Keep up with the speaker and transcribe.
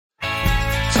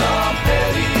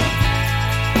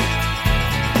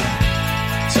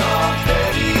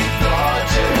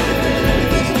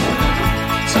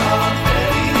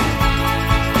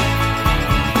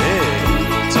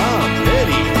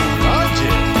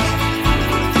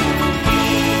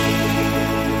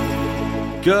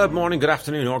Good morning, good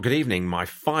afternoon, or good evening, my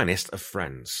finest of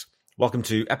friends. Welcome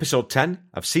to episode 10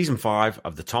 of season 5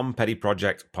 of the Tom Petty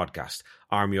Project podcast.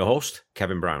 I'm your host,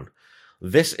 Kevin Brown.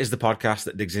 This is the podcast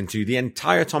that digs into the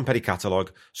entire Tom Petty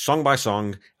catalogue, song by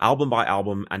song, album by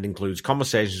album, and includes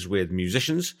conversations with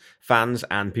musicians, fans,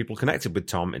 and people connected with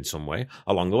Tom in some way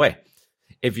along the way.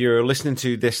 If you're listening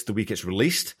to this the week it's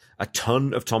released, a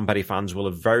ton of Tom Petty fans will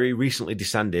have very recently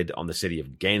descended on the city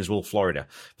of Gainesville, Florida,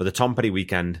 for the Tom Petty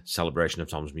Weekend celebration of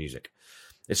Tom's music.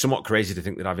 It's somewhat crazy to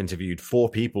think that I've interviewed 4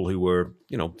 people who were,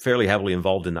 fairly heavily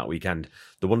involved in that weekend.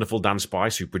 The wonderful Dan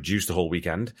Spice, who produced the whole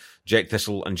weekend, Jake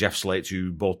Thistle and Jeff Slate,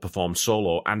 who both performed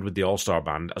solo and with the All-Star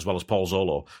Band, as well as Paul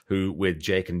Zolo, who, with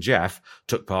Jake and Jeff,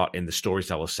 took part in the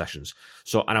Storytellers sessions.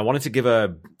 And I wanted to give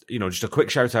just a quick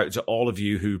shout out to all of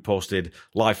you who posted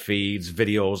live feeds,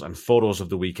 videos, and photos of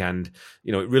the weekend.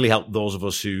 It really helped those of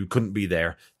us who couldn't be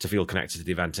there to feel connected to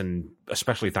the event, and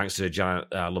especially thanks to Janet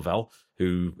Lavelle,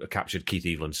 who captured Keith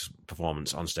Evelyn's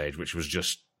performance on stage, which was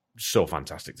just so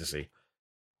fantastic to see.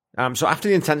 So after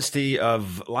the intensity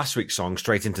of last week's song,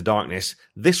 Straight Into Darkness,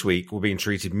 this week we're being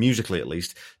treated, musically at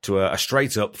least, to a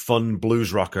straight-up, fun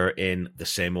blues rocker in The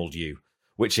Same Old You,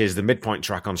 which is the midpoint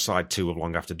track on side 2 of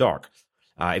Long After Dark.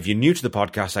 If you're new to the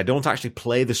podcast, I don't actually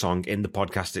play the song in the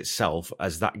podcast itself,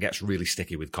 as that gets really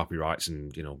sticky with copyrights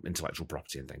and, intellectual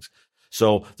property and things.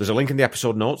 So there's a link in the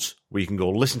episode notes where you can go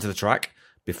listen to the track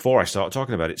before I start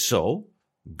talking about it. So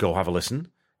go have a listen,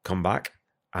 come back,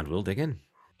 and we'll dig in.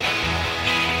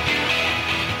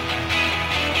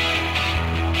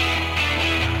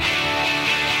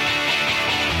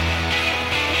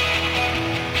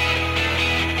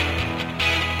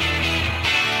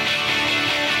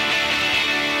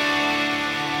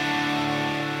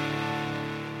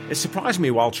 It surprised me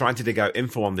while trying to dig out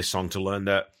info on this song to learn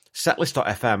that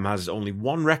Setlist.fm has only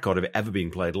one record of it ever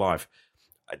being played live.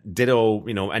 Ditto,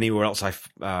 anywhere else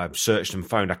I searched and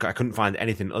found, I couldn't find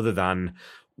anything other than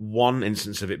one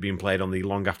instance of it being played on the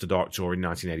Long After Dark tour in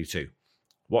 1982.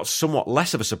 What's somewhat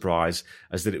less of a surprise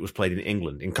is that it was played in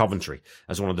England, in Coventry,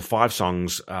 as one of the 5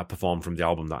 songs performed from the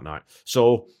album that night.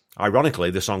 So,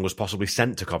 ironically, the song was possibly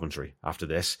sent to Coventry after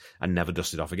this and never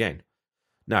dusted off again.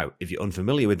 Now, if you're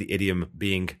unfamiliar with the idiom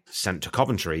being sent to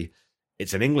Coventry,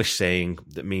 it's an English saying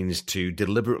that means to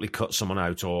deliberately cut someone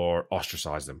out or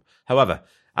ostracize them. However,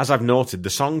 as I've noted, the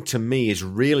song to me is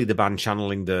really the band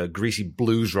channeling the greasy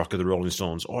blues rock of the Rolling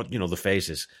Stones, or, the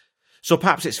Faces. So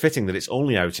perhaps it's fitting that its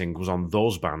only outing was on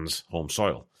those bands' home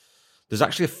soil. There's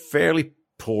actually a fairly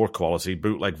poor quality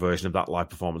bootleg version of that live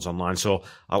performance online, so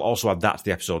I'll also add that to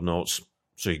the episode notes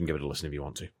so you can give it a listen if you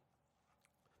want to.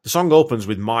 The song opens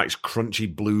with Mike's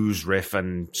crunchy blues riff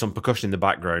and some percussion in the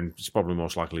background. It's probably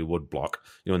most likely wood block,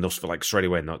 and those feel like straight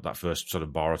away in that first sort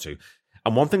of bar or two.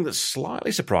 And one thing that's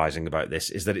slightly surprising about this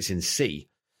is that it's in C.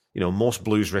 Most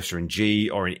blues riffs are in G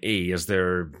or in E, as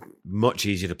they're much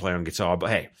easier to play on guitar. But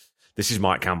hey, this is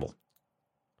Mike Campbell.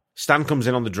 Stan comes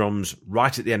in on the drums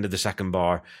right at the end of the second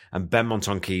bar, and Benmont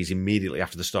on keys immediately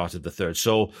after the start of the third.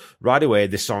 So right away,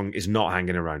 this song is not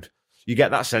hanging around. You get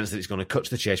that sense that it's going to cut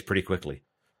to the chase pretty quickly.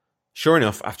 Sure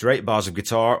enough, after 8 bars of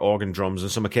guitar, organ, drums,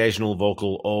 and some occasional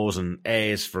vocal O's and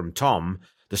A's from Tom,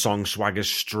 the song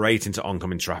swaggers straight into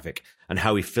oncoming traffic, and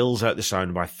how he fills out the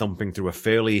sound by thumping through a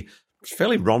fairly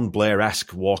Ron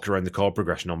Blair-esque walk around the chord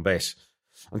progression on bass.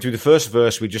 And through the first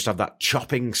verse, we just have that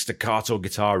chopping staccato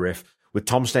guitar riff, with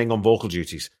Tom staying on vocal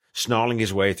duties, snarling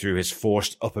his way through his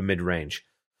forced upper mid-range.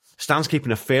 Stan's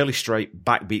keeping a fairly straight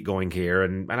backbeat going here,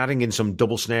 and adding in some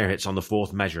double snare hits on the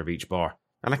 4th measure of each bar.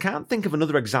 And I can't think of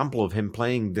another example of him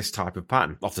playing this type of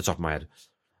pattern off the top of my head.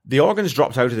 The organ's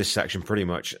dropped out of this section pretty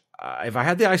much. If I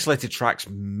had the isolated tracks,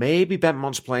 maybe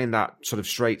Benmont's playing that sort of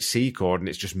straight C chord and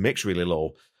it's just mixed really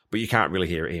low, but you can't really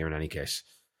hear it here in any case.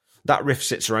 That riff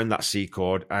sits around that C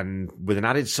chord, and with an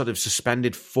added sort of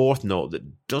suspended 4th note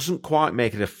that doesn't quite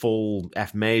make it a full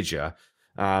F major,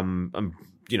 but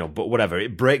whatever,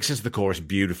 it breaks into the chorus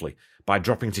beautifully by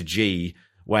dropping to G,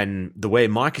 when the way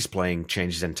Mike is playing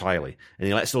changes entirely, and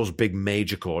he lets those big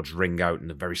major chords ring out and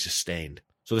they're very sustained.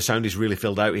 So the sound is really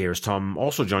filled out here as Tom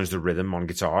also joins the rhythm on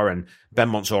guitar, and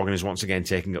Benmont's organ is once again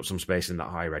taking up some space in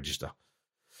that high register.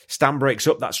 Stan breaks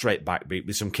up that straight backbeat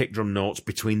with some kick drum notes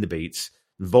between the beats,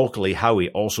 and vocally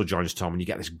Howie also joins Tom, and you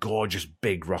get this gorgeous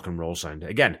big rock and roll sound.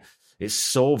 Again, it's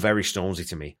so very Stonesy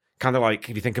to me. Kind of like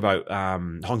if you think about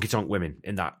Honky Tonk Women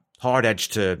in that hard edge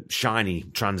to shiny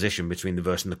transition between the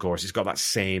verse and the chorus. It's got that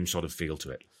same sort of feel to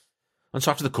it. And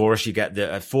so after the chorus, you get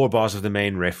the 4 bars of the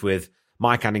main riff with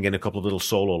Mike adding in a couple of little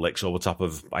solo licks over top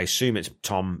of, I assume it's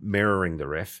Tom mirroring the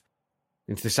riff.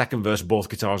 Into the second verse, both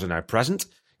guitars are now present,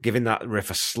 giving that riff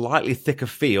a slightly thicker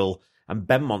feel and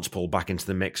Benmont's pulled back into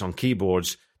the mix on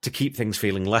keyboards to keep things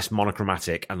feeling less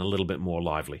monochromatic and a little bit more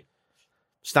lively.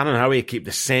 Stan and Howie keep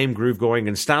the same groove going,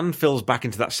 and Stan fills back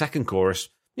into that second chorus,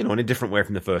 in a different way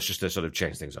from the first, just to sort of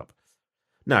change things up.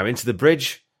 Now, into the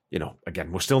bridge,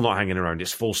 again, we're still not hanging around.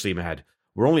 It's full steam ahead.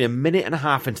 We're only a minute and a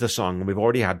half into the song, and we've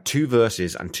already had 2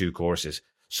 verses and 2 choruses.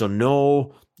 So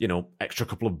no, extra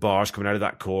couple of bars coming out of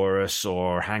that chorus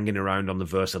or hanging around on the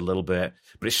verse a little bit,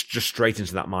 but it's just straight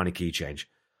into that minor key change.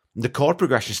 The chord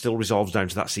progression still resolves down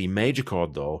to that C major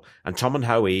chord, though, and Tom and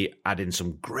Howie add in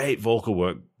some great vocal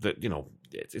work that,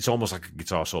 it's almost like a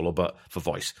guitar solo, but for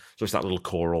voice. So it's that little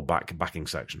choral backing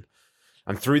section.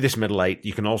 And through this middle 8,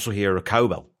 you can also hear a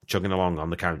cowbell chugging along on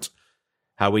the count.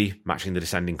 Howie matching the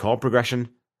descending chord progression,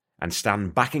 and Stan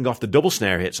backing off the double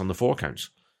snare hits on the 4 counts.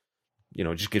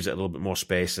 It just gives it a little bit more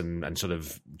space and sort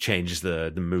of changes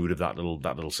the mood of that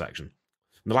little section.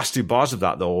 And the last 2 bars of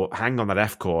that, though, hang on that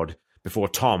F chord before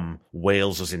Tom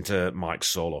wails us into Mike's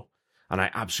solo. And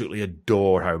I absolutely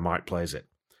adore how Mike plays it.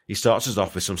 He starts us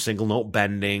off with some single note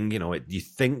bending. You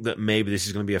think that maybe this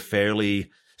is going to be a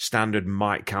fairly standard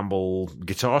Mike Campbell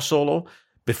guitar solo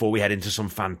before we head into some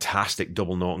fantastic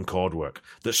double note and chord work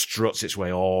that struts its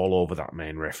way all over that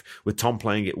main riff, with Tom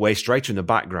playing it way straighter in the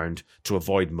background to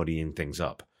avoid muddying things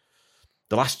up.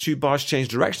 The last 2 bars change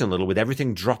direction a little, with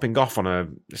everything dropping off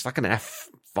on it's like an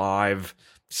F5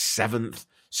 7th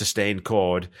sustained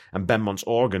chord, and Benmont's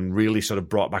organ really sort of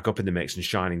brought back up in the mix and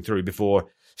shining through before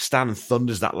Stan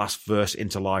thunders that last verse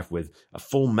into life with a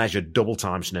full measured double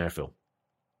time snare fill.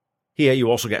 Here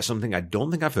you also get something I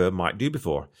don't think I've heard Mike do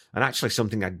before, and actually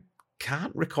something I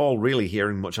can't recall really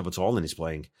hearing much of at all in his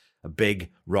playing: a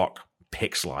big rock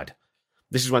pick slide.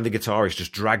 This is when the guitarist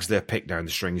just drags their pick down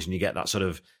the strings and you get that sort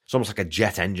of, it's almost like a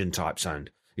jet engine type sound.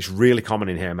 It's really common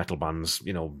in hair metal bands,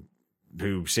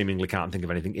 who seemingly can't think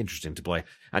of anything interesting to play.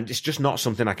 And it's just not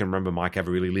something I can remember Mike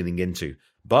ever really leaning into.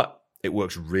 But it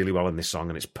works really well in this song,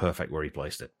 and it's perfect where he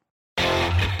placed it.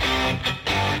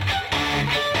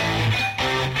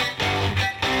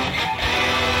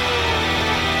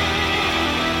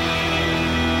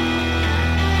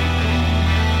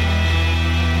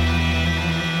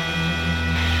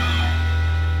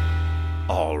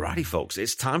 Alrighty, folks,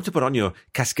 it's time to put on your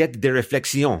casquette de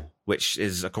réflexion, which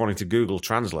is, according to Google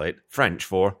Translate, French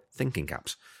for thinking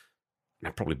caps. I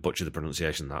probably butchered the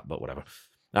pronunciation of that, but whatever.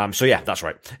 So yeah, that's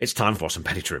right. It's time for some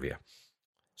petty trivia.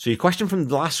 So your question from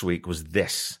last week was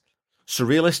this.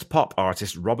 Surrealist pop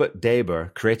artist Robert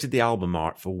Daber created the album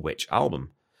art for which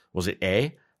album? Was it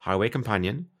A, Highway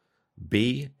Companion,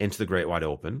 B, Into the Great Wide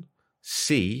Open,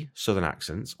 C, Southern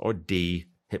Accents, or D,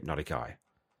 Hypnotic Eye?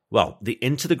 Well, the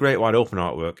Into the Great Wide Open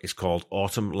artwork is called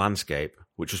Autumn Landscape,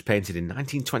 which was painted in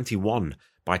 1921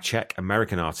 by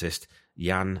Czech-American artist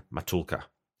Jan Matulka.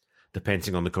 The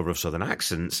painting on the cover of Southern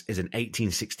Accents is an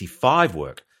 1865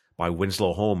 work by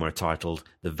Winslow Homer titled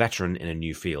The Veteran in a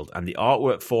New Field, and the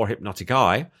artwork for Hypnotic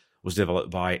Eye was developed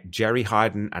by Jerry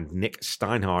Hayden and Nick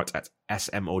Steinhardt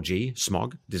at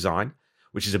Smog Design,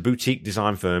 which is a boutique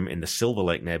design firm in the Silver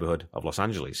Lake neighborhood of Los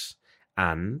Angeles.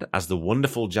 And, as the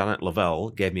wonderful Janet Lavelle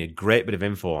gave me a great bit of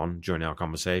info on during our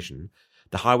conversation,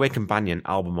 the Highway Companion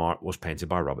album art was painted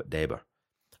by Robert Daber.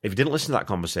 If you didn't listen to that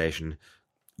conversation,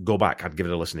 go back, I'd give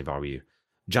it a listen if I were you.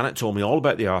 Janet told me all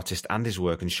about the artist and his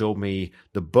work and showed me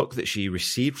the book that she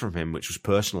received from him, which was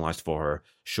personalised for her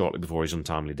shortly before his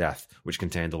untimely death, which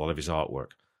contained a lot of his artwork.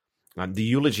 And the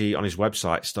eulogy on his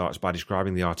website starts by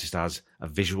describing the artist as a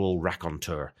visual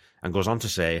raconteur and goes on to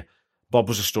say, Bob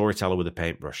was a storyteller with a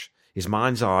paintbrush. His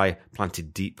mind's eye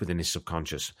planted deep within his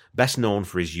subconscious, best known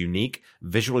for his unique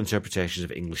visual interpretations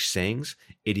of English sayings,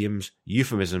 idioms,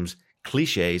 euphemisms,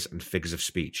 cliches, and figures of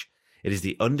speech. It is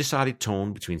the undecided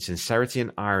tone between sincerity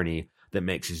and irony that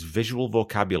makes his visual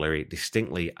vocabulary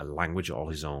distinctly a language all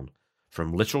his own,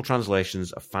 from literal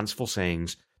translations of fanciful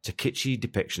sayings to kitschy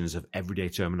depictions of everyday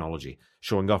terminology,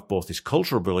 showing off both his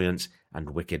cultural brilliance and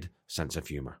wicked sense of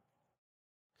humour.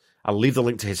 I'll leave the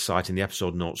link to his site in the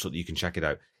episode notes so that you can check it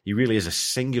out. He really is a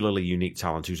singularly unique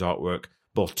talent whose artwork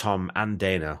both Tom and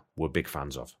Dana were big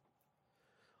fans of.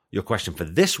 Your question for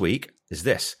this week is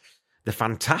this. The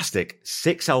fantastic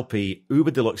 6LP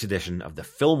Uber Deluxe edition of the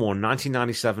Fillmore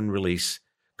 1997 release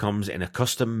comes in a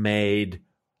custom-made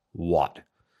what?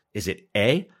 Is it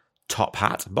A, top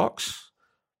hat box,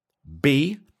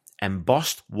 B,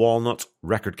 embossed walnut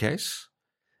record case,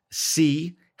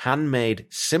 C, handmade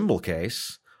cymbal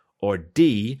case, or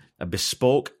D, a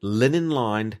bespoke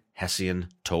linen-lined Hessian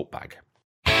tote bag?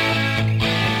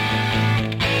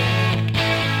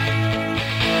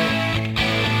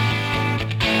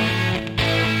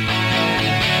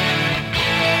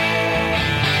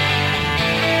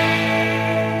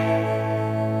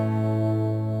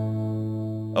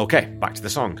 Okay, back to the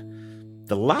song.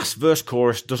 The last verse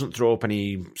chorus doesn't throw up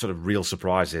any sort of real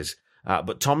surprises,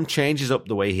 but Tom changes up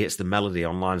the way he hits the melody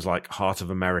on lines like Heart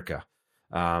of America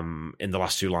in the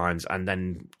last two lines, and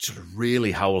then sort of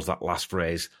really howls that last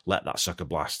phrase, let that sucker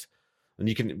blast. And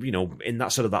you can, in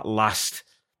that sort of that last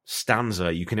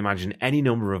stanza, you can imagine any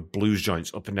number of blues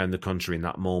joints up and down the country in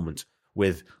that moment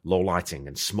with low lighting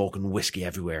and smoke and whiskey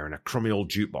everywhere and a crummy old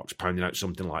jukebox pounding out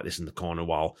something like this in the corner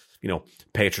while,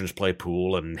 patrons play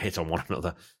pool and hit on one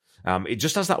another. It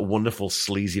just has that wonderful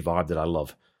sleazy vibe that I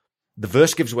love. The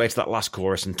verse gives way to that last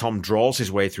chorus and Tom draws his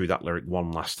way through that lyric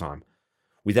one last time.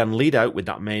 We then lead out with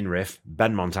that main riff,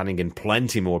 Benmont adding in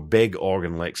plenty more big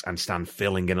organ licks and Stan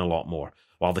filling in a lot more,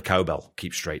 while the cowbell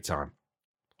keeps straight time.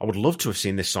 I would love to have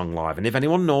seen this song live, and if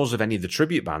anyone knows of any of the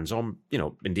tribute bands, or,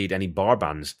 indeed any bar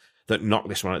bands that knock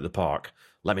this one out of the park,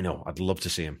 let me know. I'd love to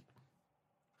see them.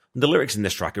 The lyrics in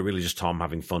this track are really just Tom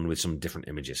having fun with some different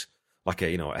images, like a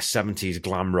 70s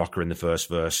glam rocker in the first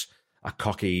verse, a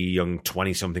cocky young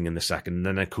 20-something in the second, and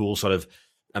then a cool sort of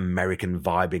American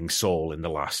vibing soul in the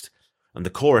last. And the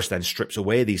chorus then strips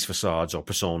away these facades or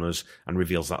personas and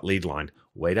reveals that lead line.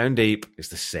 Way down deep is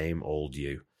the same old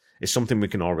you. It's something we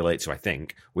can all relate to, I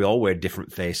think. We all wear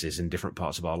different faces in different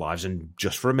parts of our lives, and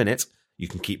just for a minute, you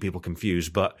can keep people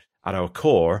confused. But at our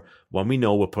core, when we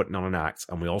know we're putting on an act,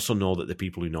 and we also know that the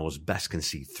people who know us best can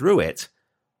see through it,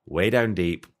 way down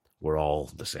deep, we're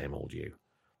all the same old you.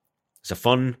 It's a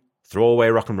fun, throwaway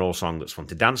rock and roll song that's fun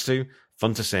to dance to,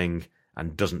 fun to sing,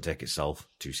 and doesn't take itself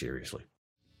too seriously.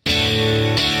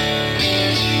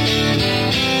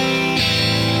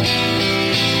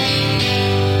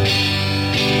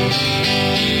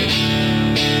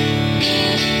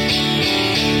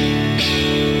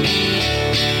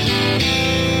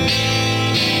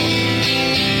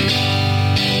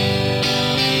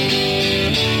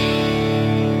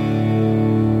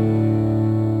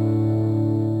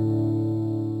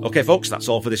 Okay, folks, that's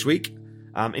all for this week.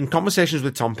 In conversations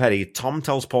with Tom Petty, Tom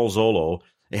tells Paul Zolo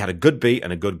he had a good beat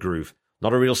and a good groove.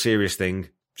 Not a real serious thing,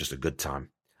 just a good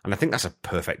time. And I think that's a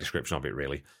perfect description of it,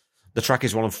 really. The track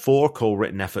is one of 4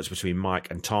 co-written efforts between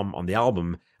Mike and Tom on the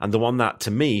album, and the one that,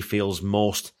 to me, feels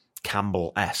most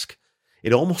Campbell-esque.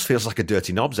 It almost feels like a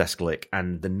Dirty Knobs-esque lick,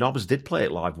 and the Knobs did play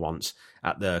it live once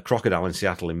at the Crocodile in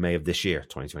Seattle in May of this year,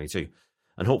 2022.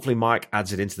 And hopefully Mike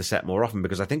adds it into the set more often,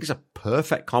 because I think it's a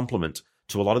perfect complement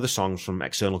to a lot of the songs from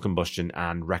External Combustion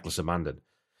and Reckless Abandon.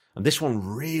 And this one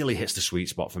really hits the sweet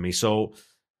spot for me, so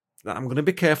I'm going to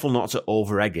be careful not to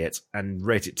over-egg it and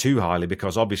rate it too highly,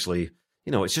 because obviously,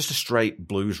 it's just a straight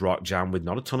blues rock jam with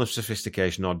not a ton of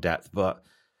sophistication or depth, but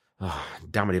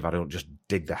damn it if I don't just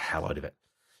dig the hell out of it.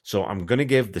 So I'm going to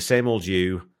give The Same Old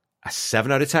You a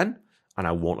 7 out of 10, and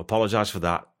I won't apologise for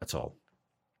that at all.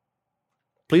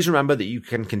 Please remember that you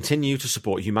can continue to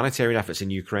support humanitarian efforts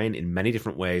in Ukraine in many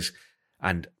different ways.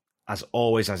 And as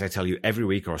always, as I tell you every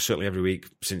week, or certainly every week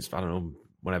since,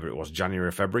 whenever it was, January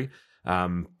or February,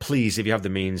 please, if you have the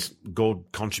means, go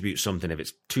contribute something. If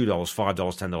it's $2, $5,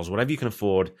 $10, whatever you can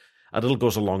afford, a little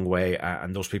goes a long way,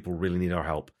 and those people really need our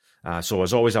help. So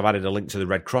as always, I've added a link to the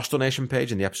Red Cross donation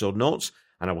page in the episode notes,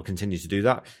 and I will continue to do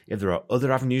that. If there are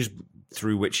other avenues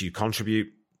through which you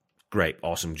contribute, great,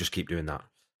 awesome, just keep doing that.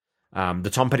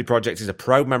 The Tom Petty Project is a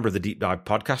proud member of the Deep Dive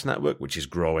Podcast Network, which is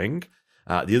growing.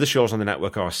 The other shows on the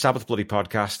network are Sabbath Bloody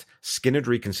Podcast, Skinnerd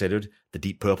Reconsidered, the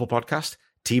Deep Purple Podcast,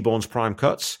 T-Bone's Prime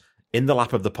Cuts, In the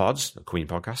Lap of the Pods, a Queen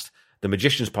podcast, The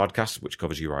Magicians Podcast, which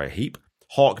covers Uriah Heep,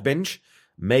 Hawk Binge,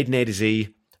 Maiden A to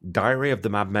Z, Diary of the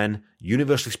Madmen,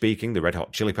 Universally Speaking, the Red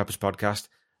Hot Chili Peppers Podcast,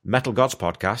 Metal Gods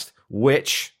Podcast,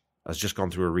 which has just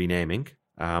gone through a renaming,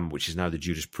 which is now the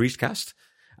Judas Priest Cast,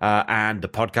 and The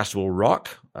Podcast Will Rock,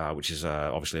 which is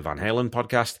obviously a Van Halen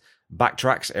podcast,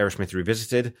 Backtracks, Aerosmith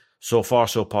Revisited, So Far,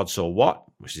 So Pod, So What,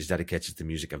 which is dedicated to the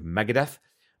music of Megadeth,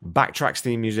 Backtracks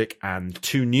theme music, and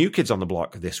 2 new kids on the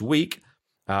block this week,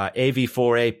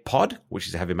 AV4A Pod, which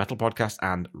is a heavy metal podcast,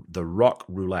 and the Rock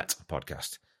Roulette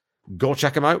podcast. Go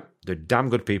check them out. They're damn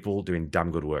good people doing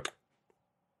damn good work.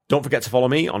 Don't forget to follow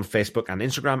me on Facebook and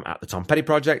Instagram at The Tom Petty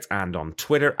Project, and on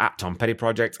Twitter at Tom Petty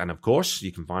Project. And of course,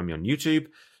 you can find me on YouTube.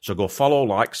 So go follow,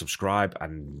 like, subscribe,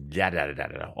 and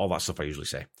all that stuff I usually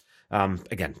say.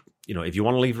 Again, if you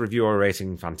want to leave a review or a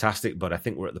rating, fantastic. But I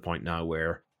think we're at the point now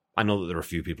where I know that there are a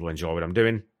few people who enjoy what I'm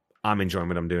doing. I'm enjoying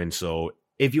what I'm doing. So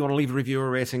if you want to leave a review or a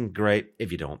rating, great.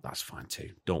 If you don't, that's fine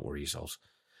too. Don't worry yourselves.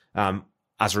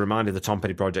 As a reminder, the Tom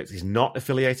Petty Project is not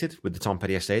affiliated with the Tom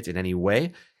Petty Estate in any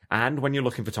way. And when you're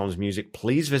looking for Tom's music,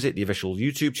 please visit the official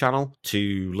YouTube channel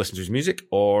to listen to his music,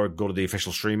 or go to the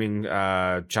official streaming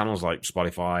channels like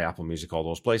Spotify, Apple Music, all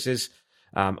those places.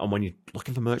 And when you're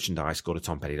looking for merchandise, go to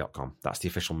tompetty.com. That's the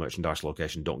official merchandise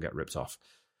location. Don't get ripped off.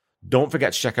 Don't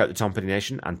forget to check out the Tom Petty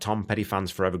Nation and Tom Petty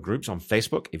Fans Forever groups on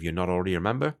Facebook if you're not already a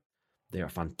member. They are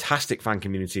fantastic fan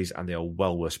communities and they are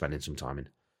well worth spending some time in.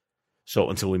 So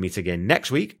until we meet again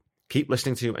next week, keep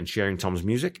listening to and sharing Tom's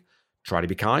music. Try to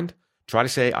be kind. Try to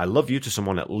say I love you to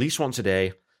someone at least once a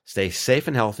day. Stay safe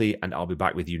and healthy, and I'll be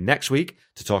back with you next week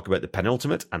to talk about the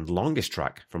penultimate and longest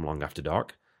track from Long After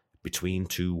Dark, Between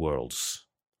Two Worlds.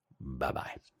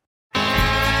 Bye-bye.